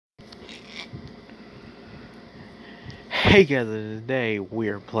Hey guys, today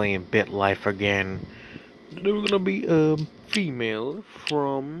we're playing Bitlife again. We're gonna be a female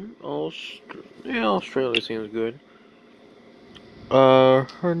from Australia. Yeah, Australia seems good.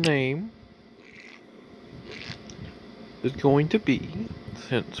 Her name is going to be,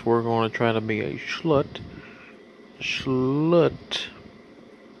 since we're gonna try to be a slut.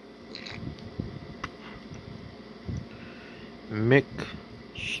 Mick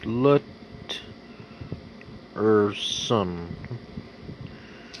Slut or son.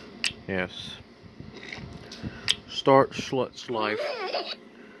 Yes. Start Slut's life.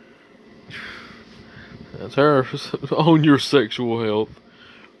 That's her. Own your sexual health.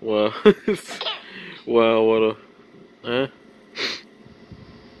 Wow. Wow, what a...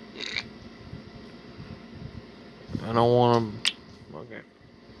 I don't want to... Okay.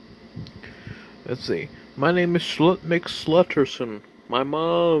 Let's see. My name is Slut McSlutterson. My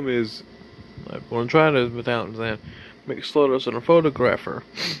mom is... I'm going to try this without that. McSlutterson, a photographer.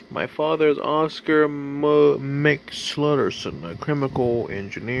 My father is Oscar McSlutterson, a chemical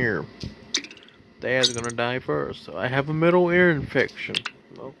engineer. Dad's gonna die first. So I have a middle ear infection.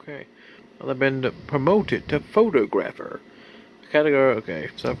 Okay. Well, I've been promoted to photographer. Category, okay.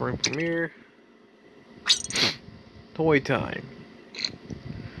 Suffering from ear. Toy time.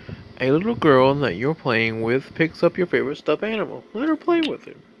 A little girl that you're playing with picks up your favorite stuffed animal. Let her play with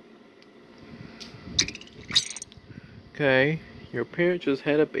it. Okay. Your parents just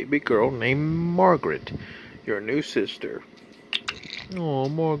had a baby girl named Margaret. Your new sister. Oh,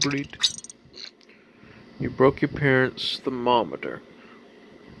 Margaret. You broke your parents' thermometer.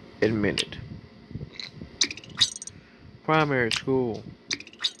 Admit it. Primary school.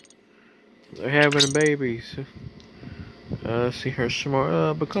 They're having babies. See her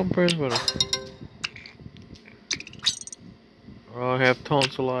smart. Become friends with her. I have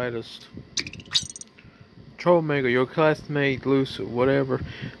tonsillitis. Troublemaker, your classmate, loose, whatever,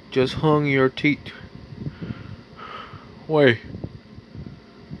 just hung your teeth. Wait.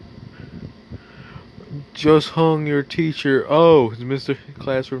 Just hung your teacher. Oh, it's Mr.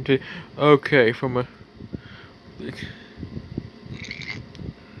 Classroom teacher. Okay, from a...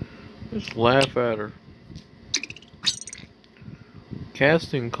 Just laugh at her.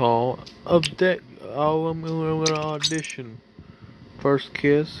 Casting call. Oh, I'm gonna audition. First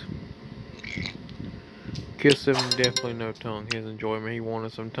kiss. Kiss him, definitely no tongue. His enjoyment, he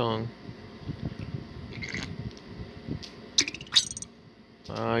wanted some tongue.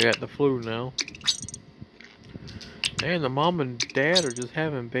 I got the flu now. And the mom and dad are just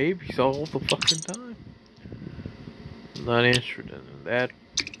having babies all the fucking time. Not interested in that.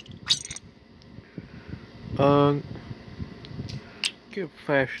 Get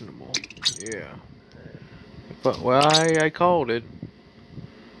fashionable. Yeah. But, well, I called it.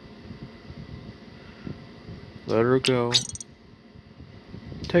 Let her go.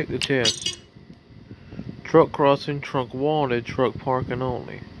 Take the test. Truck crossing, trunk wanted, truck parking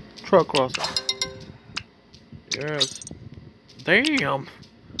only. Truck crossing. Yes. Damn.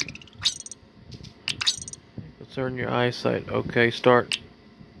 Concern your eyesight. Okay, start.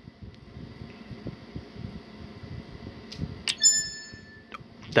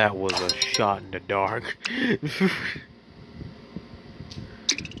 That was a shot in the dark.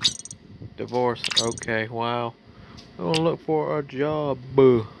 Divorce. Okay, wow. I'm gonna look for a job.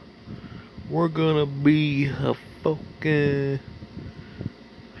 We're gonna be a fucking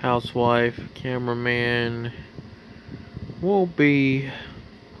housewife, cameraman. We'll be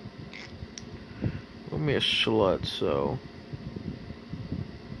a slut, so.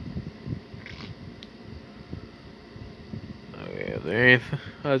 Oh yeah, there ain't.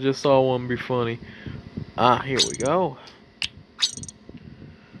 I just saw one be funny. Here we go.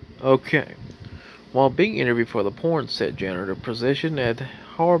 Okay. While being interviewed for the porn set janitor position at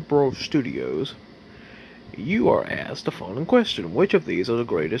Harborough Studios, you are asked the following question. Which of these are the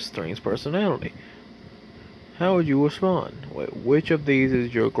greatest strengths personality? How would you respond? Which of these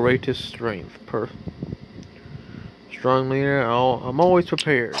is your greatest strength? Strong leader. I'm always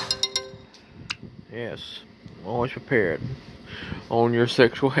prepared. Yes, I'm always prepared. On your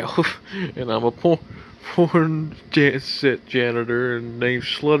sexual health. And I'm a porn set janitor named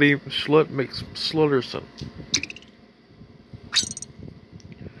Slut McSlutterson.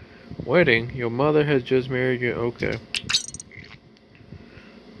 Wedding. Your mother has just married you. Okay.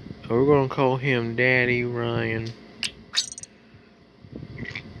 We're gonna call him Daddy Ryan.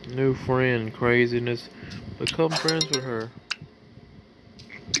 New friend, craziness. Become friends with her.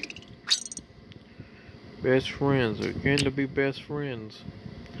 Best friends. They're going to be best friends.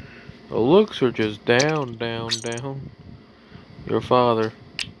 The looks are just down. Your father.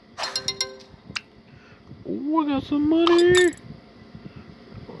 Ooh, I got some money.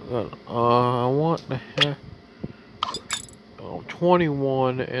 I want to have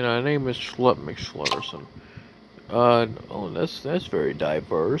 21, and her name is Slut McSlutterson. Oh, that's very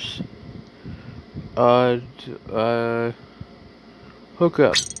diverse. Hook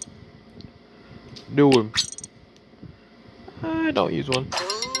up. Do him. I don't use one.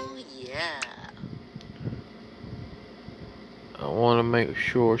 Oh, yeah. I want to make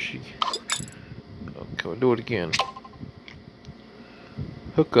sure she. Okay, we'll do it again.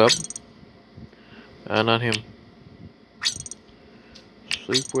 Hook up. Not him.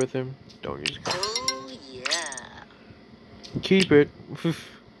 Sleep with him. Don't use a gun. Oh, yeah. Keep it.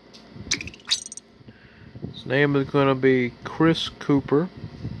 His name is gonna be Chris Cooper.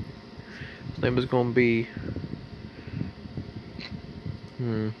 His name is gonna be. His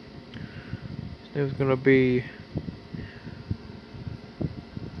name is gonna be.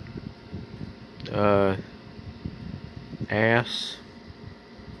 Ass.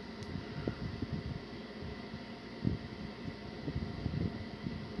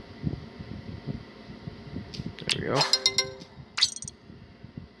 There we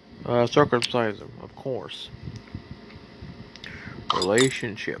go. Circumcise him, of course.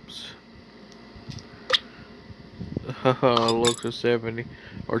 Relationships. Looks at 70,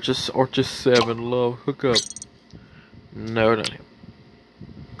 or just 7. Love, hook up. No, not him.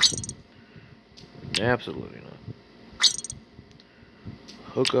 Absolutely not.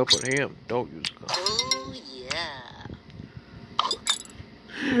 Hook up with him. Don't use a gun. Oh, yeah.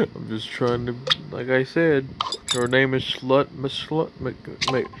 I'm just trying to, like I said, her name is Slut.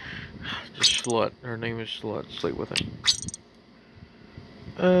 Just Slut. Her name is Slut. Sleep with him.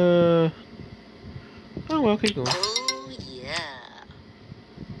 Oh well, keep going. Oh, yeah.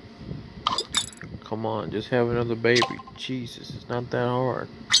 Come on, just have another baby. Jesus, it's not that hard.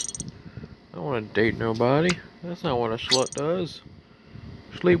 I don't want to date nobody. That's not what a slut does.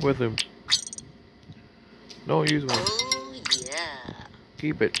 Sleep with him. Don't use one. Oh, yeah.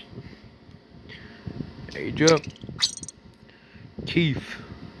 Keep it. Age up. Keith.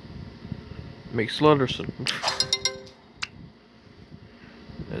 McSlutterson.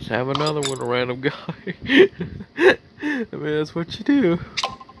 Let's have another one, a random guy. I mean, that's what you do.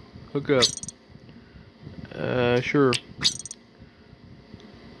 Hook up. Sure.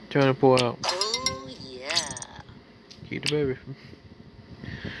 Trying to pull out. Oh, yeah. Keep the baby.